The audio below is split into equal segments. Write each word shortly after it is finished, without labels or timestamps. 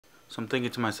So I'm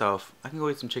thinking to myself, I can go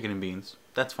eat some chicken and beans.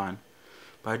 That's fine.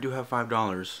 But I do have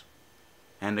 $5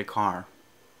 and a car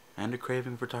and a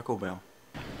craving for Taco Bell.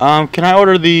 Can I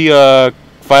order the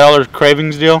 $5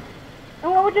 cravings deal?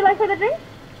 And what would you like for the drink?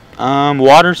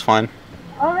 Water's fine.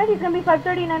 Alright, it's gonna be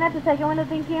 $5.39 at the second window,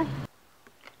 thank you.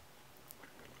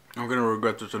 I'm gonna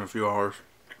regret this in a few hours.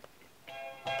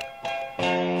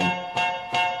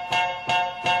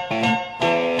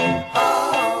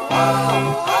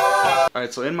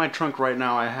 Alright, so in my trunk right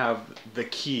now I have the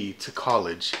key to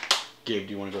college. Gabe,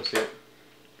 do you want to go see it?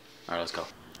 Alright, let's go.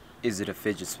 Is it a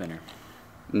fidget spinner?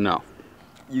 No.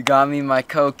 You got me my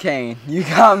cocaine. You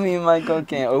got me my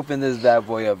cocaine. Open this bad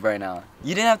boy up right now.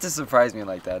 You didn't have to surprise me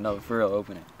like that. No, for real,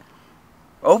 open it.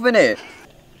 Open it!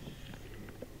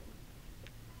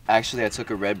 Actually, I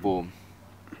took a Red Bull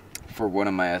for one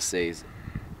of my essays.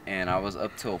 And I was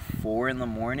up till 4 in the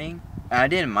morning. And I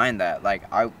didn't mind that.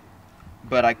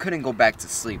 But I couldn't go back to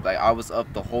sleep. Like, I was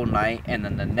up the whole night, and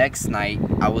then the next night,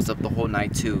 I was up the whole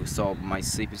night too. So my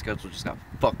sleeping schedule just got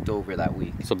fucked over that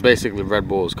week. So basically, Red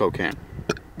Bull is cocaine.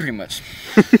 Pretty much.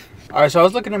 Alright, so I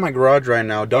was looking in my garage right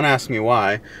now. Don't ask me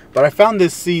why. But I found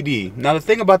this CD. Now, the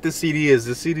thing about this CD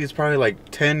is probably like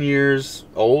 10 years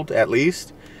old, at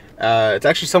least. It's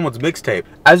actually someone's mixtape.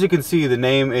 As you can see, the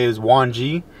name is Juan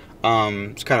G.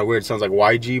 It's kind of weird. It sounds like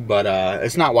YG, but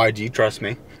it's not YG, trust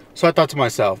me. So I thought to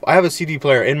myself, I have a CD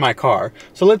player in my car,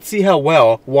 so let's see how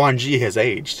well Juan G has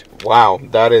aged. Wow,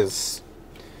 that is,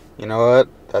 you know what?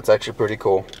 That's actually pretty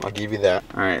cool. I'll give you that.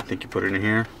 All right, I think you put it in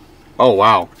here. Oh,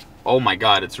 wow. Oh my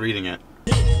God, it's reading it.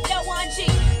 Yo, Juan G,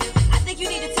 I think you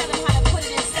need to tell him how to put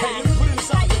it inside.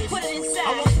 How you put it inside.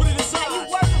 I want to put it inside. How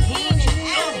you work from in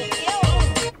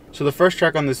and out. So the first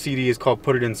track on the CD is called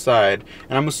Put It Inside,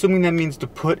 and I'm assuming that means to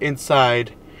put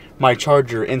inside my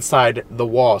charger inside the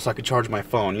wall so I could charge my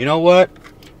phone. You know what?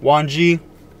 Juan G,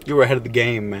 you were ahead of the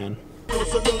game, man.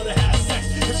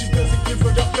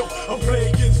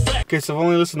 Okay, so I've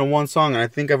only listened to one song, and I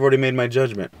think I've already made my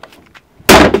judgment.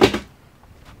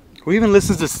 Who even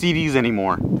listens to CDs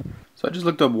anymore? So I just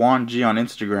looked up Juan G on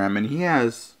Instagram, and he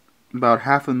has about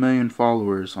 500,000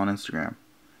 followers on Instagram.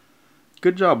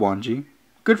 Good job, Juan G.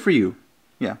 Good for you.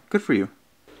 Yeah, good for you.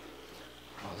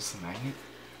 Oh, this is a magnet?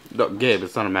 No, Gabe,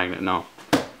 it's not a magnet, no.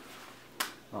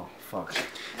 Oh, fuck.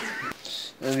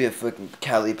 That'd be a fucking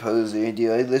Cali poser, dude.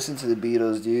 I listen to the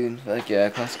Beatles, dude. Fuck yeah,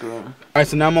 classical. Alright,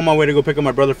 so now I'm on my way to go pick up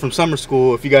my brother from summer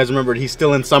school. If you guys remember, he's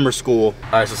still in summer school.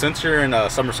 Alright, so since you're in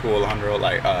summer school, Alejandro,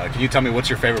 can you tell me what's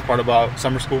your favorite part about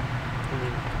summer school? I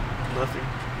mean, nothing.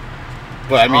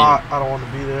 But I mean, I don't want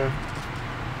to be there.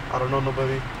 I don't know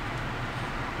nobody.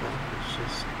 No, it's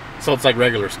just... So it's like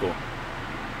regular school?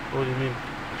 What do you mean?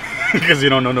 Because you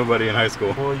don't know nobody in high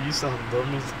school. Well, you sound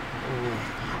dumb as...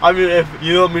 I mean, if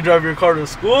you let me drive your car to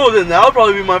school, then that would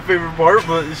probably be my favorite part,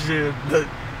 but shit... Do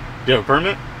you have a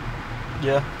permit?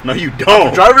 Yeah. No, you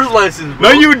don't. Driver's license, bro.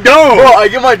 No, you don't. Bro, I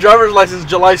get my driver's license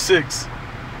July 6th.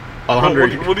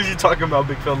 Alejandro, what are you talking about,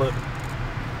 big fella?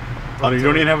 Alejandro, you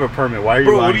don't even have a permit. Why are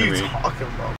you lying to me? Bro, what are you talking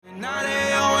about? Now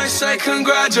they always say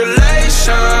congratulations.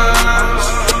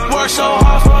 Work so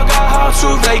hard, forgot how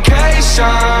to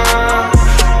vacation.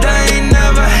 They ain't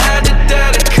never had the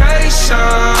dedication.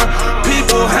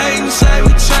 People hate and say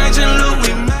we changing, look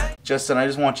we made. Justin, I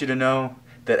just want you to know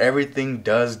that everything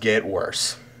does get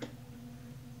worse.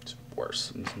 It's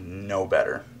worse. It's no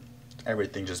better.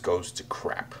 Everything just goes to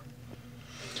crap.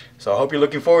 So I hope you're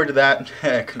looking forward to that.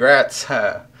 Congrats.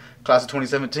 Class of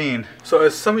 2017. So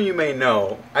as some of you may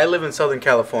know, I live in Southern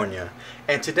California,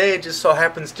 and today it just so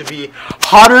happens to be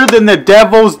hotter than the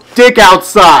devil's dick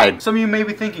outside. Some of you may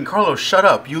be thinking, Carlos, shut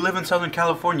up. You live in Southern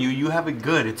California. You have it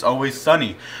good. It's always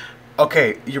sunny.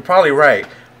 Okay, you're probably right,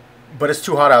 but it's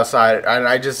too hot outside.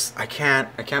 I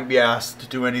can't be asked to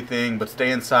do anything but stay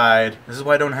inside. This is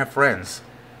why I don't have friends.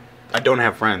 I don't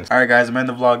have friends. Alright guys, I'm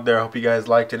ending the vlog there. I hope you guys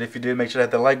liked it. If you did, make sure to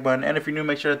hit the like button. And if you're new,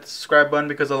 make sure to hit the subscribe button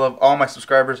because I love all my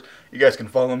subscribers. You guys can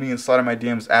follow me and slide in my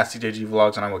DMs at CJG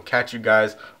Vlogs. And I will catch you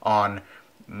guys on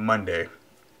Monday.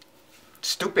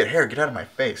 Stupid hair, get out of my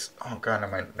face. Oh god, now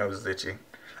my nose is itchy.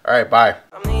 Alright, bye.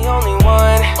 I'm the only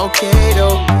one, okay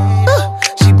though.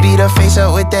 She beat her face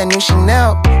up with that new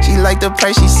Chanel. She like the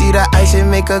price, she see the ice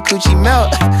and make her coochie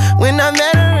melt. When I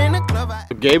met her in the club,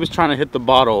 Gabe is trying to hit the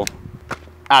bottle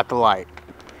at the light.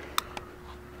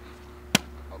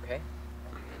 Okay.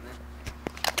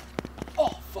 Oh,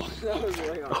 fuck. That was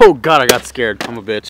way off. Oh god, I got scared. I'm a bitch.